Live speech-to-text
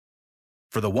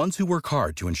For the ones who work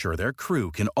hard to ensure their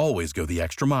crew can always go the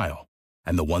extra mile,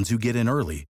 and the ones who get in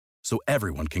early so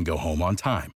everyone can go home on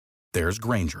time, there's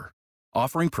Grainger,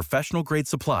 offering professional-grade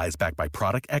supplies backed by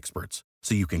product experts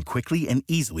so you can quickly and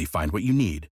easily find what you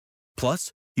need.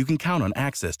 Plus, you can count on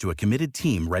access to a committed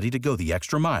team ready to go the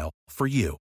extra mile for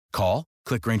you. Call,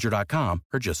 click Grainger.com,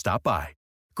 or just stop by.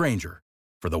 Grainger,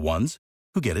 for the ones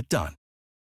who get it done.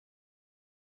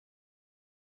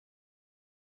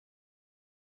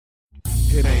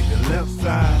 It ain't the left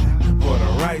side or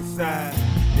the right side,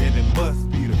 and it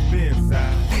must be the fin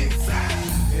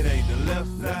side. It ain't the left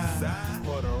side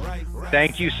or the right side.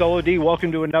 Thank you, Solo D.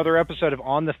 Welcome to another episode of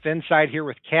On the Fin Side here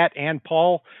with Kat and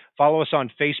Paul. Follow us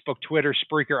on Facebook, Twitter,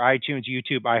 Spreaker, iTunes,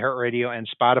 YouTube, iHeartRadio, and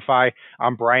Spotify.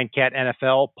 I'm Brian Cat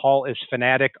NFL. Paul is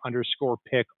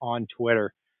Fanatic_Pick on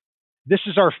Twitter. This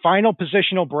is our final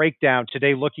positional breakdown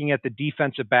today, looking at the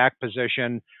defensive back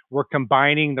position. We're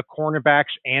combining the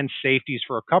cornerbacks and safeties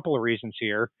for a couple of reasons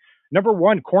here. Number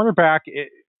one, cornerback,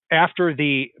 after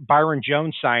the Byron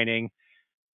Jones signing,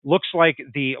 looks like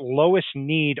the lowest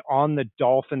need on the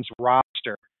Dolphins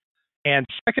roster. And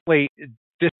secondly,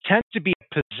 this tends to be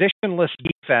a positionless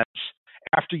defense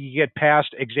after you get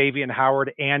past Xavier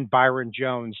Howard and Byron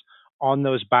Jones on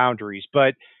those boundaries.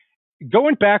 But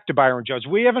going back to Byron Jones,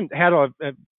 we haven't had a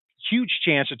huge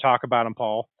chance to talk about him,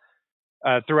 Paul,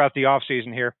 throughout the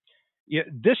offseason here.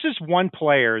 This is one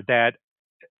player that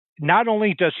not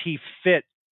only does he fit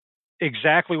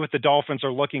exactly what the Dolphins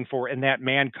are looking for in that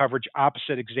man coverage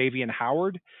opposite Xavier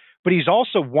Howard, but he's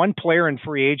also one player in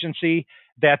free agency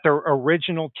that their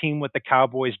original team with the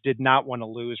Cowboys did not want to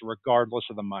lose regardless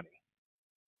of the money.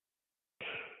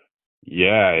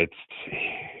 Yeah,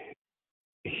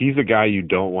 he's a guy you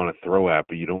don't want to throw at,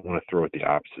 but you don't want to throw at the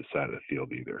opposite side of the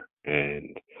field either.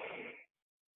 And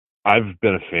I've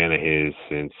been a fan of his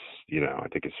since, I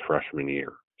think his freshman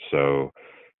year. So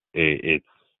it's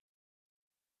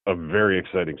a very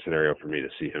exciting scenario for me to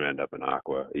see him end up in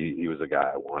Aqua. He was a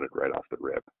guy I wanted right off the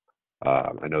rip.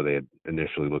 I know they had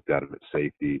initially looked at him at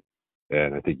safety,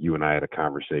 and I think you and I had a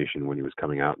conversation when he was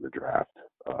coming out in the draft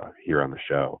here on the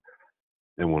show.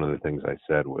 And one of the things I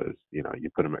said was, you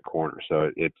put him at corner. So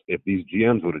if these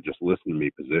GMs would have just listened to me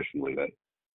positionally,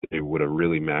 they would have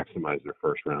really maximized their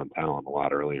first-round talent a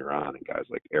lot earlier on. And guys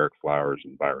like Eric Flowers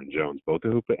and Byron Jones, both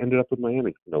of who ended up with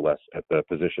Miami, no less, at the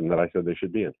position that I said they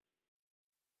should be in.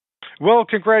 Well,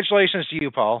 congratulations to you,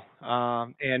 Paul.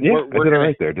 And we're I did it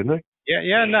right there, didn't I?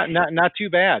 Yeah, not too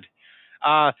bad.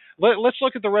 Let's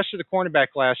look at the rest of the cornerback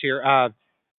class here.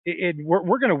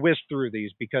 We're going to whiz through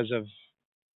these because of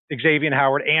Xavier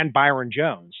Howard and Byron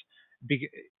Jones.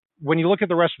 When you look at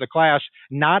the rest of the class,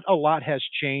 not a lot has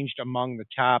changed among the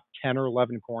top 10 or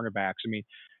 11 cornerbacks. I mean,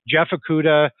 Jeff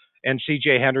Okudah and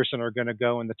C.J. Henderson are going to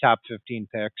go in the top 15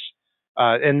 picks.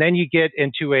 And then you get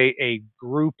into a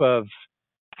group of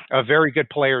very good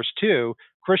players too.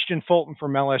 Christian Fulton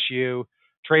from LSU,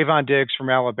 Trayvon Diggs from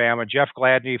Alabama, Jeff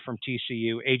Gladney from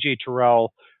TCU, A.J.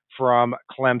 Terrell from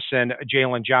Clemson,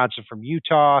 Jalen Johnson from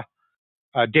Utah,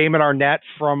 Damon Arnett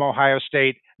from Ohio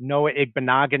State, Noah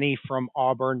Igbenogany from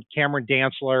Auburn, Cameron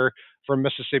Dantzler from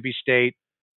Mississippi State,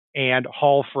 and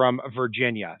Hall from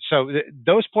Virginia. So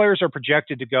those players are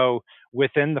projected to go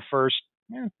within the first,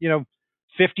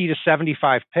 50 to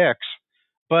 75 picks.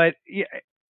 But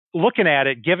looking at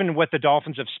it, given what the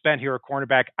Dolphins have spent here at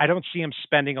cornerback, I don't see them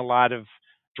spending a lot of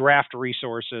draft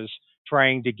resources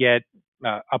trying to get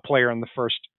a player on the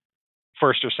first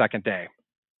or second day.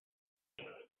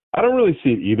 I don't really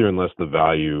see it either unless the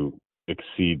value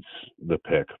exceeds the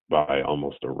pick by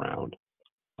almost a round.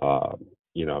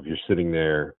 If you're sitting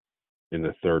there in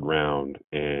the third round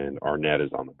and Arnett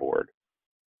is on the board,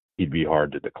 he'd be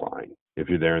hard to decline. If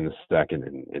you're there in the second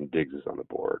and Diggs is on the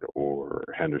board or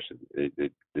Henderson,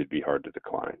 it'd be hard to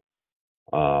decline.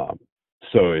 But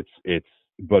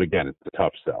again, it's a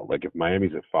tough sell. Like if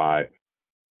Miami's at 5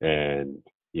 and,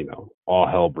 all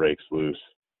hell breaks loose,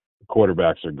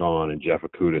 quarterbacks are gone and Jeff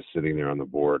Okudah's sitting there on the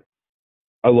board.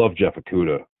 I love Jeff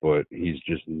Okudah, but he's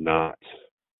just not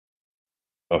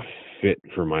a fit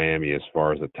for Miami as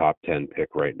far as a top 10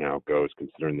 pick right now goes,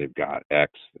 considering they've got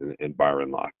X and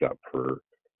Byron locked up for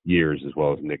years, as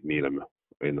well as Nick Needham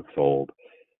in the fold.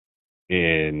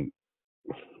 And,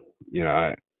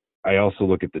 I also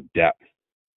look at the depth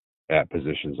at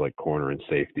positions like corner and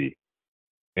safety,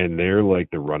 and they're like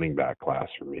the running back class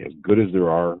for me. As good as there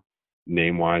are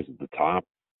name-wise at the top,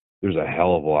 there's a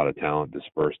hell of a lot of talent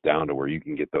dispersed down to where you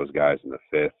can get those guys in the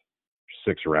 5th,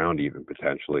 6th round even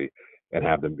potentially, and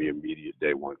have them be immediate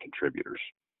day one contributors.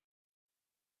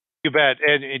 You bet.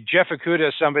 And Jeff Okudah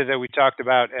is somebody that we talked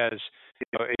about as,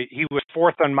 he was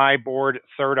 4th on my board,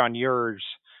 3rd on yours.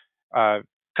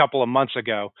 couple of months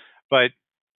ago. But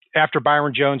after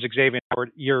Byron Jones, Xavier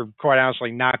Howard, you're quite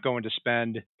honestly not going to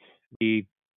spend the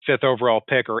fifth overall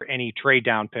pick or any trade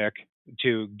down pick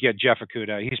to get Jeff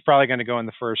Okudah. He's probably going to go in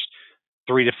the first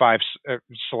 3 to 5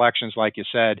 selections, like you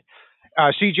said.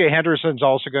 C.J. Henderson's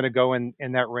also going to go in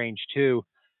that range too.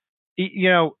 You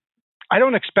know, I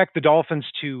don't expect the Dolphins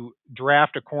to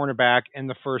draft a cornerback in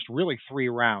the first really 3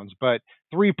 rounds, but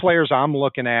 3 players I'm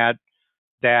looking at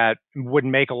that would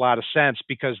make a lot of sense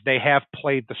because they have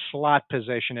played the slot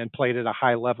position and played at a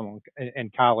high level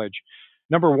in college.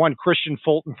 Number one, Christian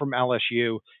Fulton from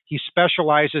LSU. He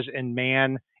specializes in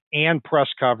man and press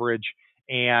coverage,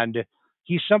 and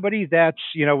he's somebody that's,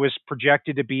 was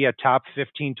projected to be a top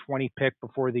 15, 20 pick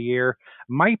before the year.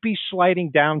 Might be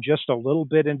sliding down just a little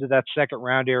bit into that second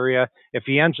round area. If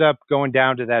he ends up going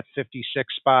down to that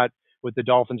 56 spot with the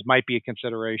Dolphins, might be a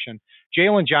consideration.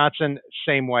 Jalen Johnson,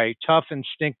 same way. Tough,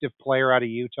 instinctive player out of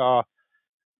Utah.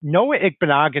 Noah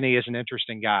Igbinoghene is an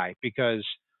interesting guy because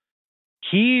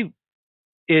he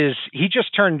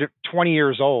just turned 20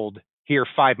 years old here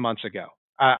 5 months ago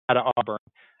out of Auburn.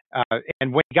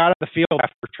 And when he got on the field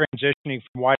after transitioning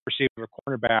from wide receiver to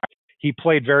cornerback, he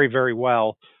played very, very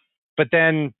well. But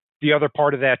then the other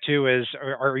part of that too is,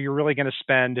 are you really going to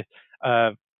spend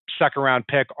a second round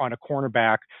pick on a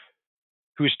cornerback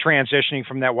who's transitioning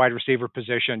from that wide receiver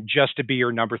position just to be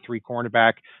your number 3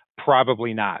 cornerback?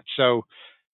 Probably not. So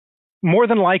more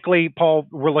than likely, Paul,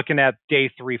 we're looking at day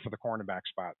 3 for the cornerback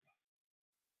spot.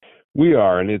 We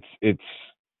are, and it's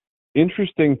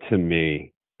interesting to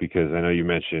me because I know you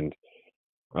mentioned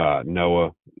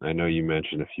Noah. I know you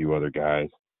mentioned a few other guys.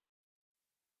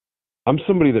 I'm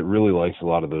somebody that really likes a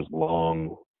lot of those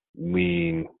long,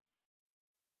 lean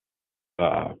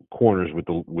corners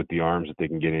with the arms that they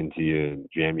can get into you and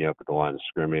jam you up at the line of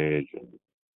scrimmage, and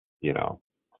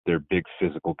they're big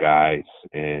physical guys.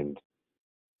 And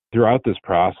throughout this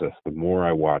process, the more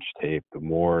I watched tape, the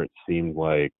more it seemed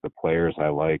like the players I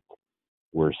liked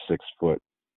were 6 foot,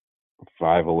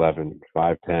 5'11",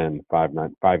 5'10",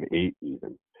 5'9", 5'8",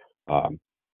 even.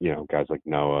 Guys like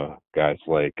Noah, guys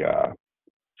like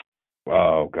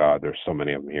oh God, there's so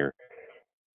many of them here.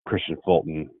 Christian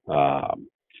Fulton,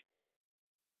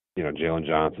 Jalen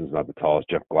Johnson's not the tallest.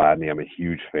 Jeff Gladney, I'm a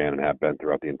huge fan and have been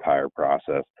throughout the entire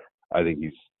process. I think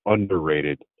he's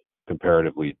underrated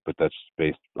comparatively, but that's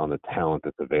based on the talent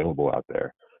that's available out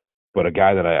there. But a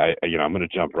guy that I'm going to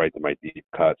jump right to my deep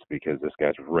cuts because this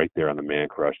guy's right there on the man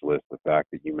crush list. The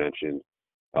fact that you mentioned,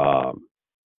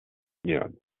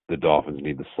 the Dolphins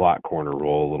need the slot corner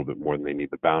role a little bit more than they need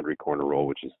the boundary corner role,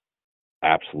 which is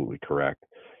absolutely correct,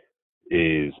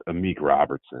 is Amik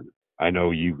Robertson. I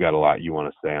know you've got a lot you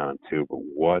want to say on him too, but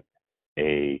what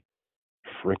a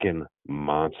freaking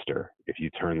monster. If you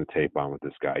turn the tape on with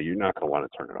this guy, you're not going to want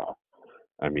to turn it off.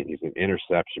 I mean, he's an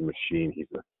interception machine.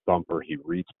 He's a thumper. He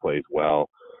reads plays well.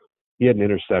 He had an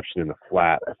interception in the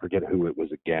flat. I forget who it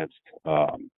was against.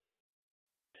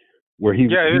 Where he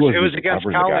it was against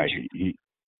Colin.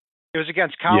 It was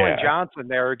against Colin Johnson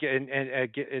there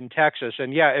in Texas.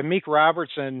 And Amik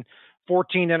Robertson,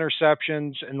 14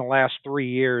 interceptions in the last 3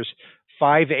 years,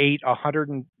 5'8",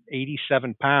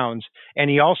 187 pounds. And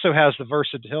he also has the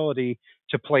versatility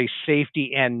to play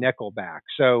safety and nickelback.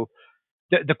 So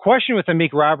the question with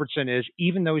Amik Robertson is,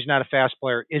 even though he's not a fast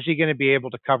player, is he going to be able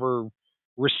to cover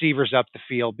receivers up the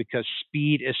field because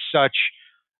speed is such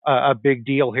a big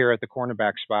deal here at the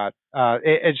cornerback spot.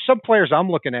 And some players I'm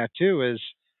looking at too is,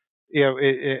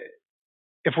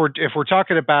 if we're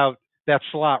talking about that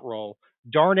slot role,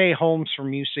 Darnay Holmes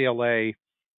from UCLA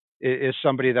is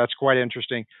somebody that's quite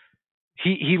interesting.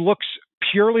 He looks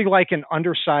purely like an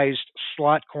undersized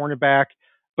slot cornerback,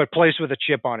 but plays with a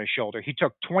chip on his shoulder. He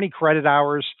took 20 credit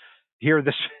hours here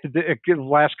the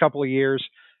last couple of years,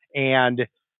 and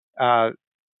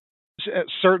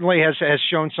certainly has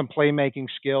shown some playmaking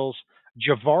skills.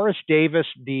 Javaris Davis,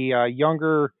 the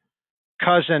younger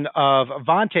cousin of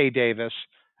Vontae Davis,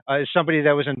 is somebody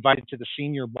that was invited to the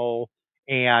Senior Bowl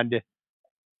and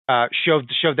showed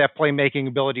that playmaking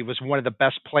ability, was one of the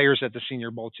best players at the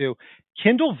Senior Bowl too.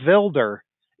 Kindle Vilder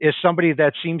is somebody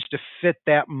that seems to fit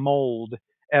that mold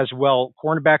as well.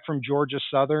 Cornerback from Georgia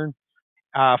Southern,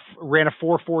 ran a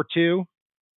 4.42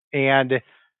 and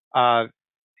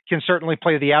can certainly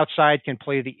play the outside, can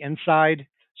play the inside.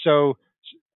 So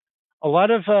a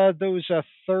lot of those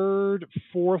third,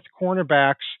 fourth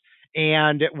cornerbacks.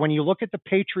 And when you look at the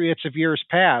Patriots of years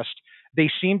past, they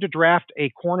seem to draft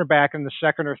a cornerback in the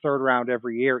second or third round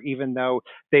every year, even though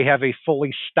they have a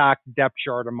fully stocked depth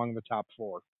chart among the top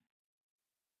 4.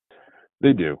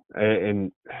 They do.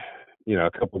 And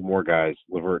a couple more guys,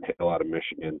 Lavert Hill out of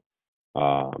Michigan,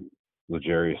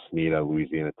 L'Jarius Sneed out of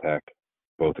Louisiana Tech,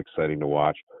 both exciting to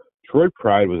watch. Troy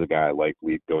Pride was a guy I liked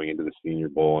going into the Senior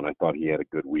Bowl, and I thought he had a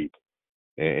good week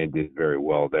and did very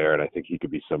well there. And I think he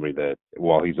could be somebody that,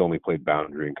 while he's only played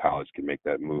boundary in college, can make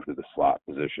that move to the slot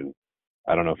position.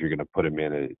 I don't know if you're going to put him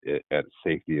in at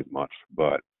safety as much,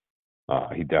 but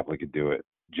he definitely could do it.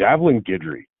 Javelin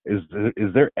Guidry.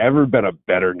 Is there ever been a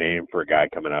better name for a guy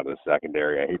coming out of the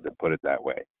secondary? I hate to put it that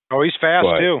way. Oh, he's fast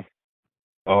too.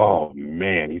 Oh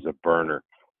man, he's a burner.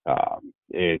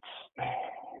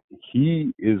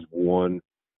 He is one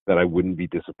that I wouldn't be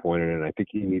disappointed in. I think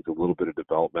he needs a little bit of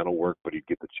developmental work, but he'd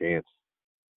get the chance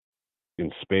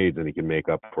in spades, and he can make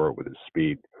up for it with his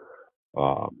speed.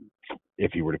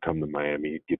 If he were to come to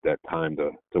Miami, he'd get that time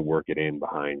to work it in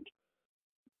behind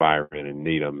Byron and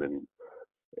Needham and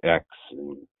X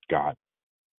and got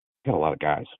a lot of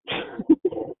guys.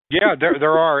 Yeah,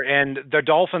 there are, and the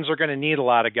Dolphins are going to need a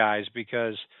lot of guys,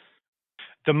 because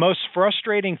the most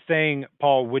frustrating thing,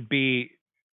 Paul, would be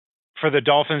for the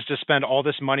Dolphins to spend all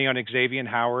this money on Xavier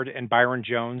Howard and Byron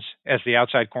Jones as the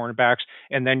outside cornerbacks,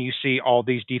 and then you see all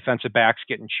these defensive backs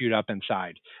getting chewed up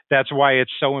inside. That's why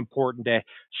it's so important to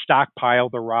stockpile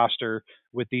the roster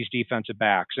with these defensive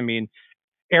backs. I mean,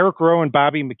 Eric Rowe and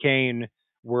Bobby McCain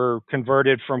were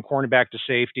converted from cornerback to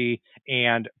safety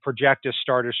and project as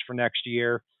starters for next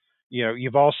year. You know,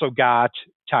 you've also got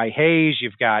Ty Hayes,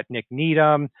 you've got Nick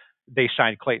Needham. They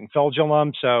signed Clayton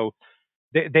Feldulum. So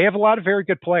they have a lot of very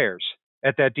good players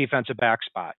at that defensive back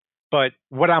spot. But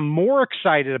what I'm more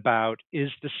excited about is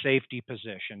the safety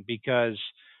position, because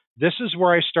this is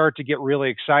where I start to get really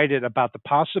excited about the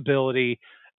possibility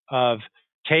of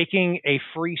taking a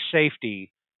free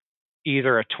safety,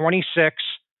 either a 26,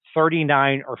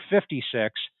 39, or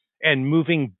 56, and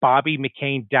moving Bobby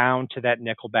McCain down to that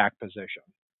nickelback position.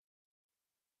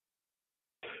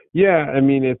 Yeah, I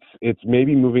mean, it's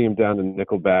maybe moving him down to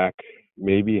nickelback,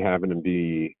 maybe having him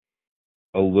be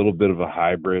a little bit of a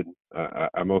hybrid.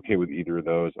 I'm okay with either of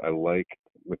those. I like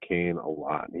McCain a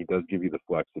lot, and he does give you the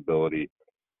flexibility.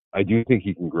 I do think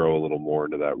he can grow a little more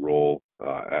into that role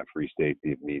at free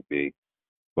safety if need be,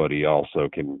 but he also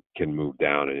can move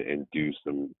down and do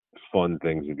some fun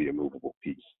things and be a movable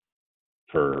piece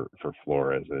for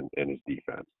Flores and his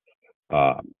defense.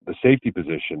 The safety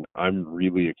position, I'm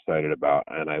really excited about,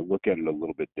 and I look at it a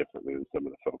little bit differently than some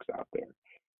of the folks out there.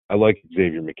 I like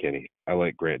Xavier McKinney. I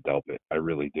like Grant Delpit. I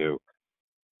really do.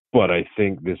 But I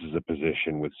think this is a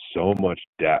position with so much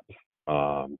depth.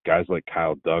 Guys like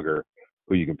Kyle Duggar,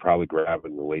 who you can probably grab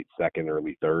in the late second,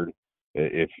 early third,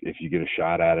 if you get a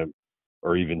shot at him,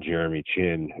 or even Jeremy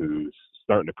Chin, who's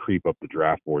starting to creep up the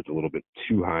draft boards a little bit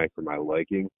too high for my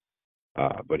liking.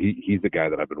 But he's the guy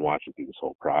that I've been watching through this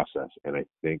whole process, and I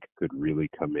think could really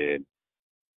come in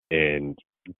and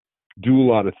do a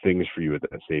lot of things for you at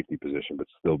that safety position, but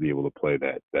still be able to play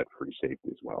that free safety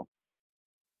as well.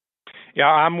 Yeah,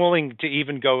 I'm willing to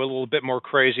even go a little bit more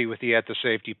crazy with the at the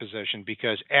safety position,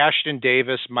 because Ashton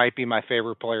Davis might be my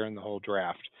favorite player in the whole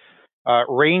draft.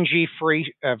 Rangy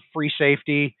free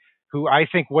safety, who I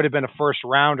think would have been a first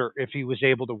rounder if he was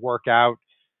able to work out.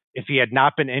 If he had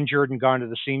not been injured and gone to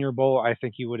the Senior Bowl, I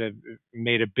think he would have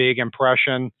made a big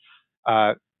impression.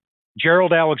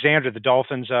 Gerald Alexander, the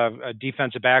Dolphins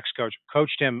defensive backs coach,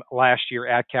 coached him last year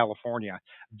at California.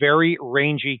 Very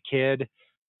rangy kid,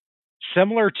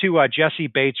 similar to Jesse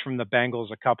Bates from the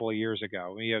Bengals a couple of years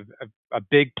ago. He has a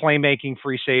big playmaking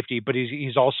free safety, but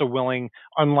he's also willing,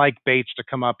 unlike Bates, to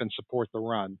come up and support the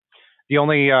run. The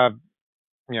only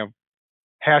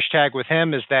hashtag with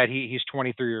him is that he's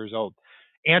 23 years old.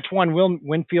 Antoine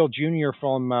Winfield Jr.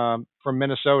 from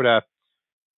Minnesota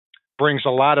brings a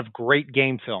lot of great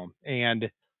game film, and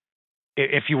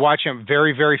if you watch him,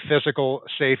 very, very physical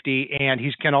safety, and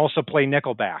he can also play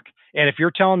nickelback. And if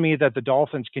you're telling me that the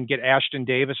Dolphins can get Ashton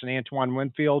Davis and Antoine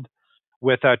Winfield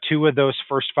with two of those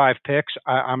first 5 picks,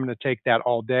 I'm going to take that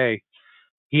all day.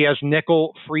 He has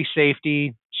nickel, free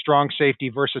safety, strong safety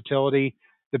versatility.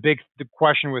 The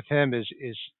question with him is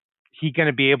he going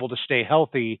to be able to stay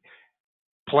healthy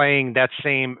playing that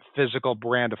same physical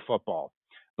brand of football?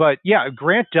 But yeah,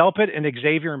 Grant Delpit and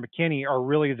Xavier McKinney are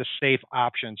really the safe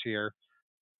options here.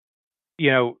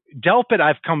 You know, Delpit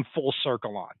I've come full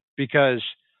circle on, because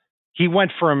he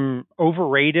went from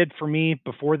overrated for me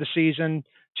before the season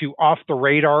to off the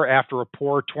radar after a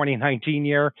poor 2019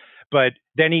 year. But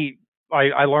then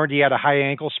I learned he had a high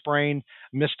ankle sprain,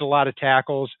 missed a lot of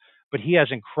tackles, but he has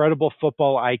incredible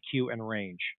football IQ and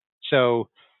range. So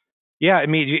yeah, I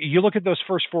mean, you look at those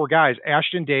first 4 guys,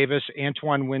 Ashton Davis,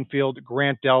 Antoine Winfield,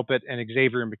 Grant Delpit, and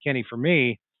Xavier McKinney. For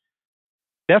me,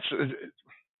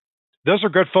 those are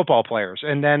good football players.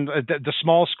 And then the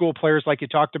small school players, like you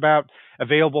talked about,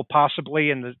 available possibly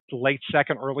in the late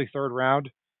second, early third round.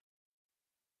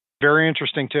 Very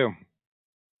interesting too.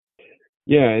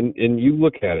 Yeah, and you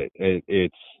look at it,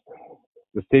 it's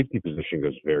the safety position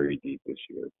goes very deep this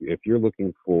year. If you're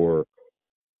looking for,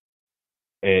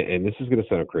 and this is going to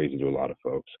sound crazy to a lot of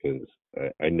folks because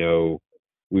I know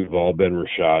we've all been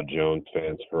Rashad Jones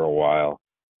fans for a while.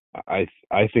 I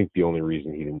think the only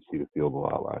reason he didn't see the field a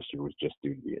lot last year was just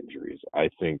due to the injuries. I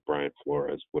think Brian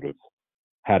Flores would have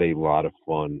had a lot of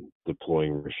fun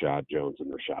deploying Rashad Jones in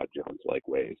Rashad Jones-like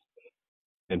ways.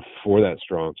 And for that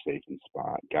strong safety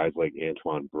spot, guys like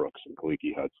Antoine Brooks and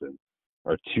Khaleke Hudson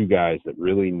are two guys that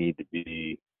really need to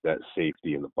be that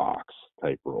safety in the box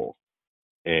type role.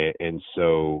 And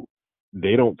so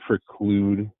they don't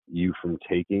preclude you from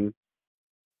taking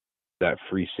that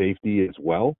free safety as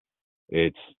well.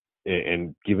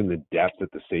 And given the depth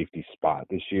at the safety spot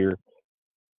this year,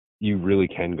 you really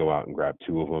can go out and grab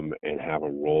two of them and have a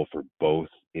role for both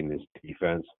in this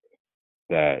defense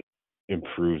that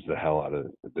improves the hell out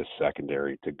of the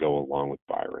secondary to go along with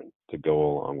Byron, to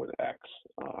go along with X,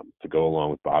 to go along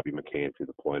with Bobby McCain if you're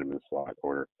deploying him in the slot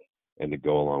corner, and to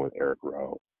go along with Eric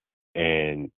Rowe.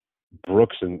 And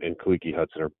Brooks and Khaleke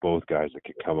Hudson are both guys that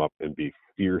can come up and be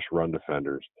fierce run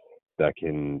defenders that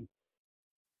can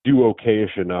do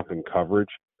okay-ish enough in coverage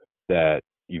that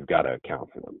you've got to account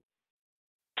for them.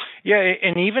 Yeah,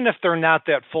 and even if they're not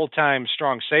that full-time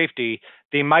strong safety,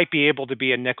 they might be able to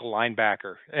be a nickel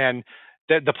linebacker. And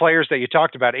the players that you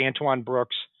talked about, Antoine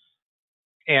Brooks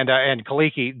and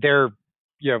Khaleke, they're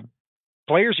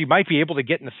players you might be able to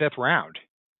get in the fifth round.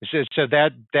 So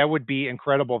that would be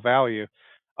incredible value.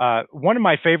 One of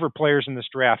my favorite players in this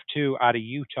draft too, out of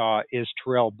Utah, is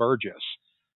Terrell Burgess.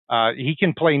 He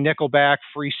can play nickelback,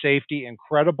 free safety,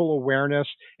 incredible awareness,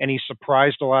 and he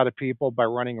surprised a lot of people by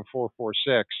running a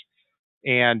 4.46.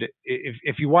 And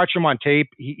if you watch him on tape,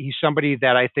 he's somebody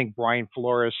that I think Brian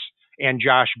Flores and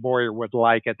Josh Boyer would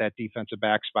like at that defensive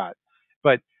back spot.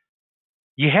 But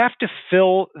you have to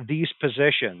fill these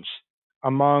positions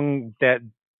among that,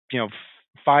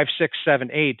 5, 6, 7,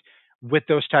 8 with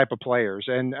those type of players.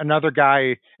 And another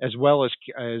guy as well as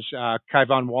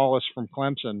Kyvon Wallace from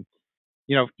Clemson.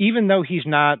 Even though he's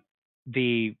not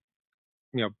the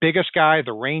biggest guy,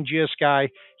 the rangiest guy,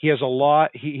 he has a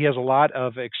lot. He has a lot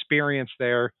of experience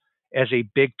there as a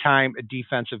big time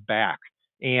defensive back.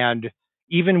 And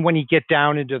even when you get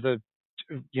down into the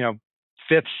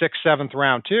fifth, sixth, seventh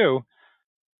round too,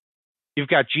 you've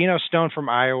got Geno Stone from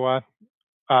Iowa,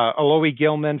 Alohi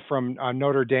Gilman from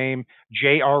Notre Dame,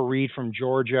 J.R. Reed from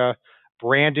Georgia,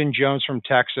 Brandon Jones from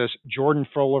Texas, Jordan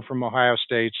Fuller from Ohio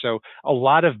State. So a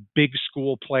lot of big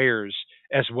school players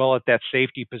as well at that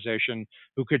safety position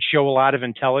who could show a lot of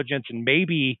intelligence and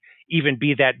maybe even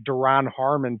be that Duron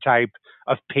Harmon type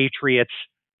of Patriots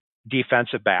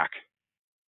defensive back.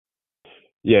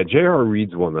 Yeah, J.R.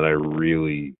 Reed's one that I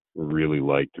really, really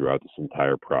liked throughout this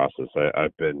entire process.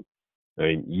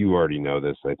 You already know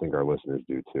this. I think our listeners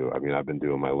do too. I've been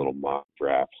doing my little mock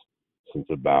drafts since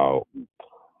about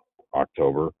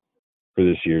October for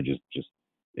this year, just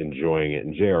enjoying it.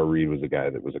 And J.R. Reed was a guy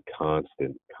that was a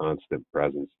constant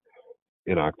presence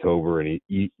in October, and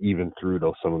he even through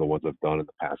some of the ones I've done in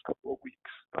the past couple of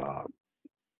weeks.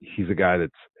 He's a guy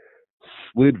that's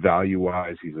slid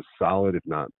value-wise. He's a solid, if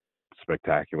not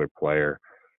spectacular player,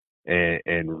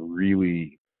 and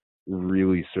really,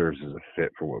 really serves as a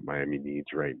fit for what Miami needs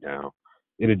right now.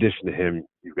 In addition to him,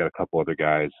 you've got a couple other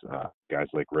guys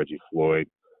like Reggie Floyd,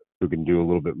 who can do a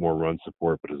little bit more run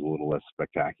support, but is a little less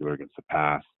spectacular against the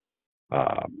pass.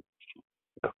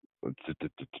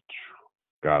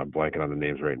 God, I'm blanking on the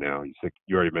names right now.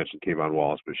 You already mentioned Kayvon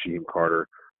Wallace, but Sheem Carter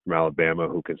from Alabama,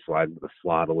 who can slide into the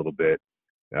slot a little bit,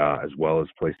 as well as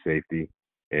play safety.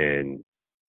 And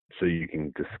so you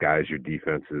can disguise your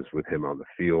defenses with him on the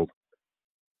field.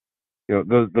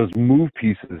 Those move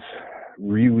pieces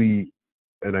really,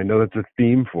 and I know that's a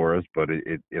theme for us, but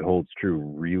it holds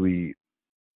true, really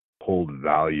hold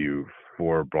value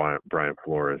for Brian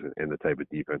Flores and the type of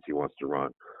defense he wants to run.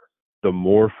 The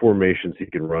more formations he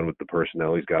can run with the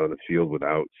personnel he's got on the field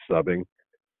without subbing,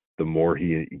 the more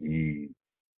he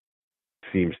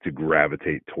seems to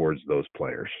gravitate towards those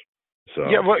players. So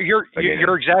yeah, well, you're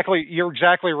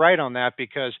exactly right on that,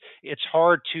 because it's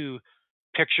hard to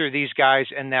picture these guys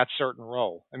in that certain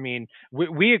role.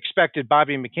 We expected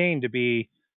Bobby McCain to be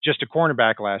just a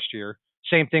cornerback last year.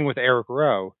 Same thing with Eric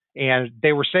Rowe, and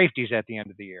they were safeties at the end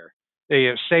of the year.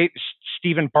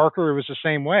 Stephen Parker was the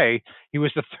same way. He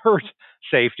was the third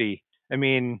safety.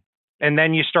 And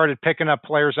then you started picking up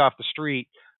players off the street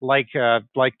like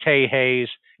Tay Hayes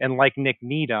and like Nick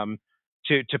Needham,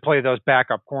 to play those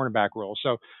backup cornerback roles.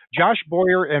 So Josh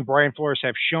Boyer and Brian Flores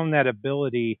have shown that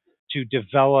ability to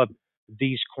develop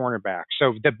these cornerbacks.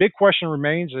 So the big question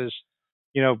remains is,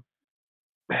 you know,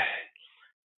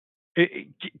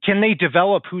 can they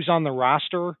develop who's on the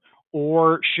roster,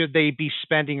 or should they be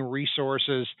spending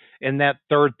resources in that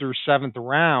 3rd through 7th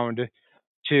round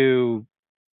to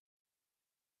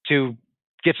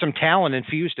get some talent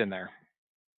infused in there?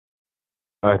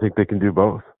 I think they can do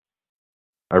both.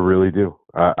 I really do.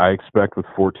 I expect with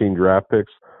 14 draft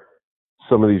picks,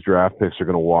 some of these draft picks are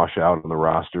going to wash out on the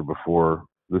roster before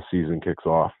the season kicks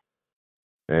off.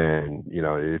 And, you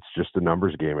know, it's just a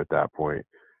numbers game at that point.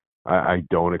 I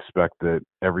don't expect that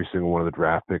every single one of the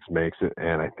draft picks makes it,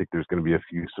 and I think there's going to be a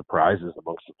few surprises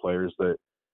amongst the players that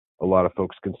a lot of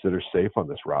folks consider safe on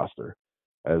this roster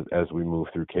as we move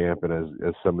through camp and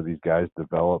as some of these guys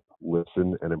develop,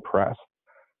 listen, and impress.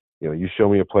 You know, you show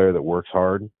me a player that works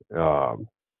hard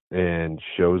and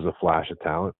shows a flash of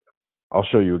talent, I'll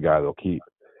show you a guy they'll keep.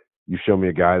 You show me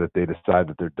a guy that they decide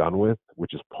that they're done with,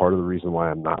 which is part of the reason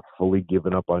why I'm not fully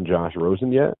given up on Josh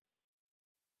Rosen yet.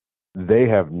 They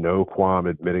have no qualm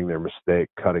admitting their mistake,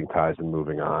 cutting ties, and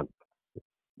moving on.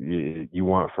 You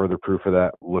want further proof of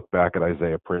that? Look back at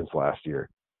Isaiah Prince last year.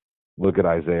 Look at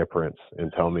Isaiah Prince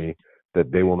and tell me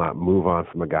that they will not move on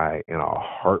from a guy in a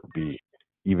heartbeat,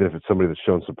 even if it's somebody that's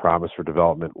shown some promise for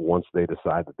development, once they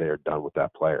decide that they are done with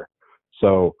that player.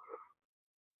 So,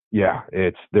 yeah,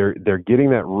 they're getting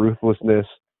that ruthlessness,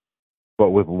 but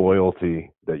with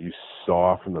loyalty that you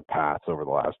saw from the Pats over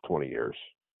the last 20 years.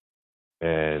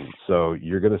 And so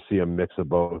you're going to see a mix of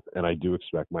both, and I do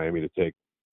expect Miami to take,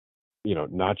 you know,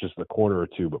 not just the corner or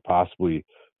two, but possibly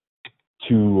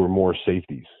 2 or more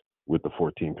safeties with the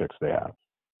 14 picks they have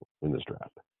in this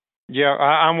draft. Yeah,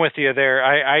 I'm with you there.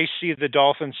 I see the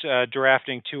Dolphins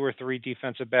drafting 2 or 3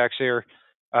 defensive backs here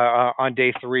on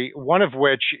day 3, one of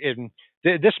which,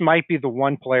 this might be the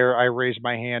one player I raise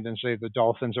my hand and say the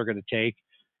Dolphins are going to take,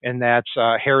 and that's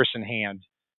Harrison Hand,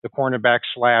 the cornerback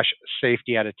 /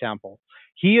 safety out of Temple.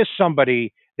 He is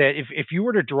somebody that if you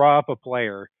were to draw up a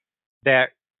player that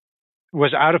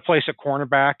was out of place at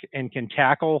cornerback and can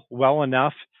tackle well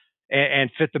enough and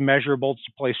fit the measurables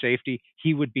to play safety,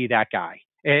 he would be that guy.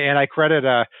 And I credit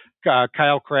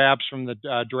Kyle Krabs from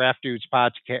the Draft Dudes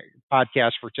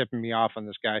podcast for tipping me off on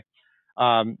this guy.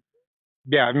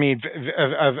 Yeah, I mean,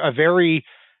 a very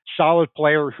solid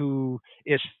player who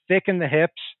is thick in the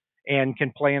hips and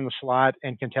can play in the slot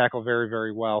and can tackle very,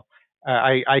 very well.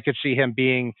 I could see him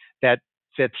being that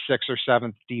 5th, 6th, or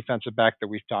 7th defensive back that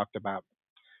we've talked about.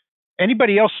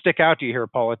 Anybody else stick out to you here,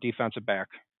 Paul, at defensive back?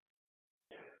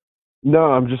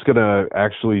 No, I'm just going to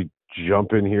actually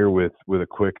jump in here with a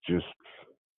quick just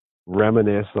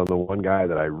reminisce on the one guy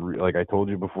that like I told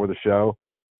you before the show,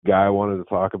 guy I wanted to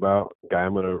talk about, guy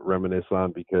I'm going to reminisce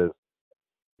on because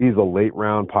he's a late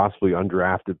round, possibly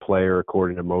undrafted player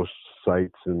according to most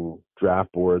sites and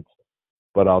draft boards.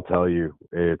 But I'll tell you,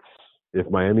 if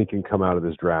Miami can come out of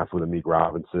this draft with Amik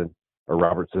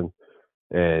Robertson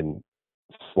and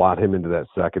slot him into that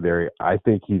secondary, I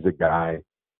think he's a guy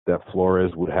that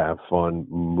Flores would have fun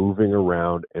moving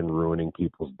around and ruining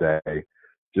people's day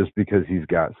just because he's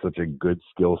got such a good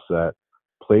skill set,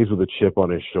 plays with a chip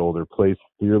on his shoulder, plays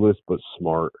fearless but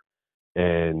smart,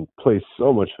 and plays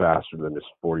so much faster than his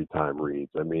 40-time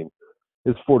reads. I mean,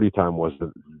 his 40-time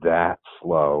wasn't that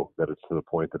slow that it's to the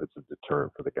point that it's a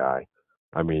deterrent for the guy.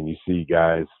 I mean, you see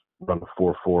guys run a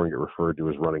 4.4 and get referred to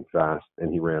as running fast,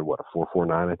 and he ran, what, a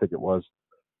 4.49, I think it was,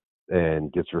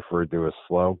 and gets referred to as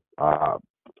slow.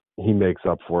 He makes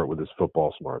up for it with his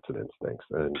football smarts and instincts,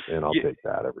 and I'll take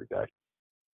that every day.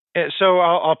 So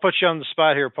I'll put you on the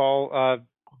spot here, Paul.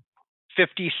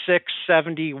 56,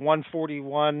 70,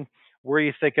 141. Where are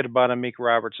you thinking about Amik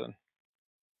Robertson?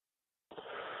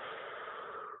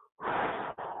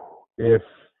 If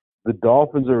the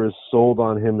Dolphins are as sold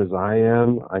on him as I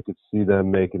am, I could see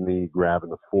them making the grab in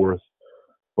the 4th,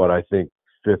 but I think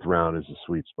 5th round is a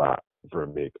sweet spot for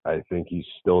Amik. I think he's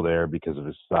still there because of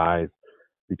his size,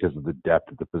 because of the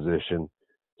depth at the position.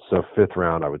 So 5th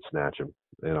round, I would snatch him.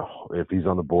 You know, if he's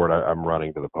on the board, I'm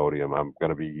running to the podium. I'm going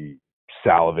to be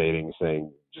salivating,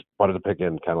 saying just wanted to pick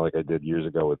in, kind of like I did years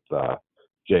ago with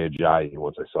Jay Ajayi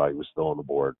once I saw he was still on the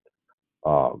board.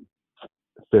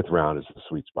 5th round is the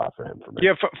sweet spot for him for me.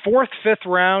 Yeah, 4th, 5th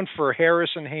round for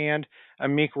Harrison Hand,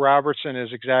 Amik Robertson is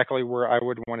exactly where I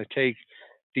would want to take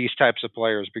these types of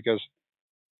players, because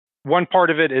one part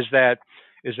of it is that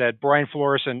Brian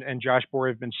Flores and Josh Boyer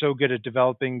have been so good at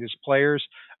developing these players,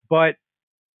 but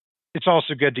it's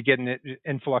also good to get an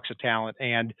influx of talent.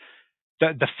 And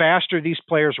the faster these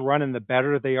players run and the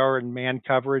better they are in man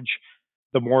coverage,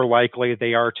 the more likely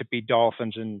they are to be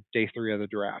Dolphins in day 3 of the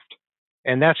draft.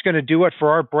 And that's going to do it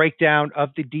for our breakdown of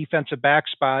the defensive back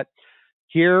spot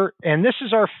here. And this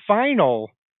is our final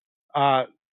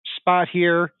spot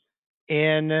here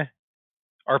in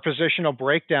our positional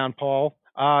breakdown, Paul.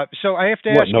 So I have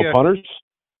to ask you. No punters?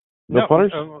 No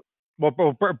punters?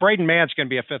 Well, Braden Mann's going to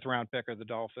be a 5th-round pick of the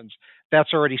Dolphins.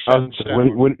 That's already set in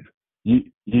stone.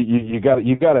 You got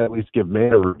to at least give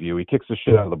Mann a review. He kicks the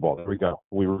shit out of the ball. There we go.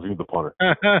 We reviewed the punter.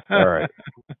 All right.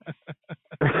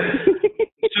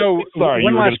 So sorry,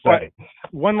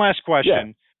 one last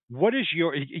question. Yeah. What is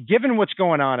given what's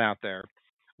going on out there,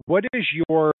 what is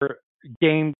your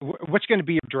game? What's going to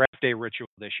be your draft day ritual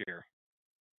this year?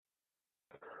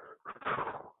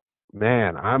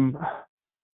 Man, I'm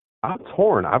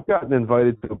torn. I've gotten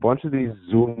invited to a bunch of these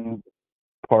Zoom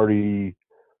party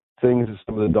things that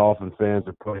some of the Dolphin fans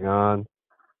are putting on.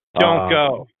 Don't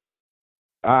go.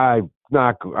 I've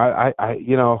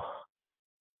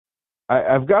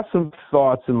got some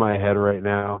thoughts in my head right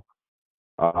now.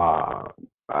 I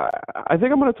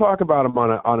think I'm going to talk about them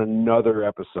on another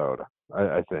episode.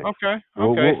 I think. Okay.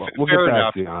 We'll get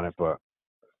back to you on it, but.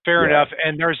 Fair enough.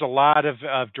 And there's a lot of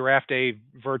draft day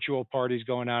virtual parties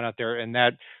going on out there, and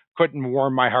that couldn't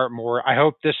warm my heart more. I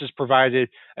hope this has provided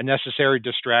a necessary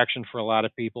distraction for a lot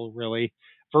of people, really.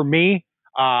 For me,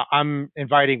 I'm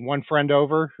inviting one friend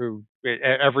over who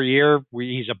every year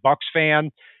he's a Bucs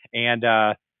fan, and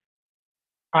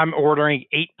I'm ordering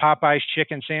 8 Popeyes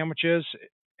chicken sandwiches,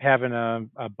 having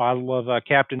a bottle of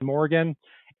Captain Morgan,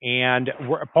 and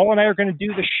Paul and I are going to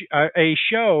do a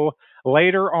show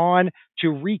later on to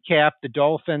recap the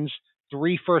Dolphins'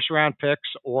 3 first-round picks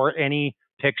or any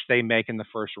picks they make in the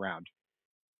first round.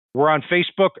 We're on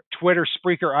Facebook, Twitter,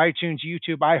 Spreaker, iTunes,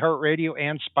 YouTube, iHeartRadio,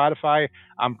 and Spotify.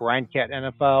 I'm Brian Cat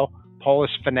NFL. Paul is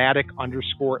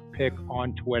Fanatic_pick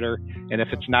on Twitter. And if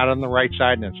it's not on the right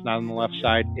side and it's not on the left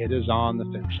side, it is on the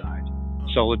Fin side.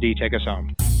 Solo D, take us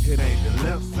home. It ain't the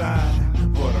left side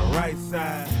or the right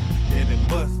side, and it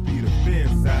must be the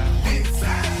Fin side.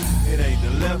 It ain't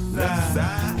the left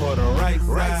side or the right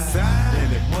side,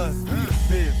 and it must be the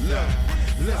Fin side.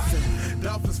 Listen,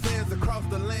 Dolphins fans across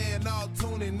the land all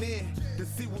tuning in to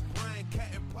see what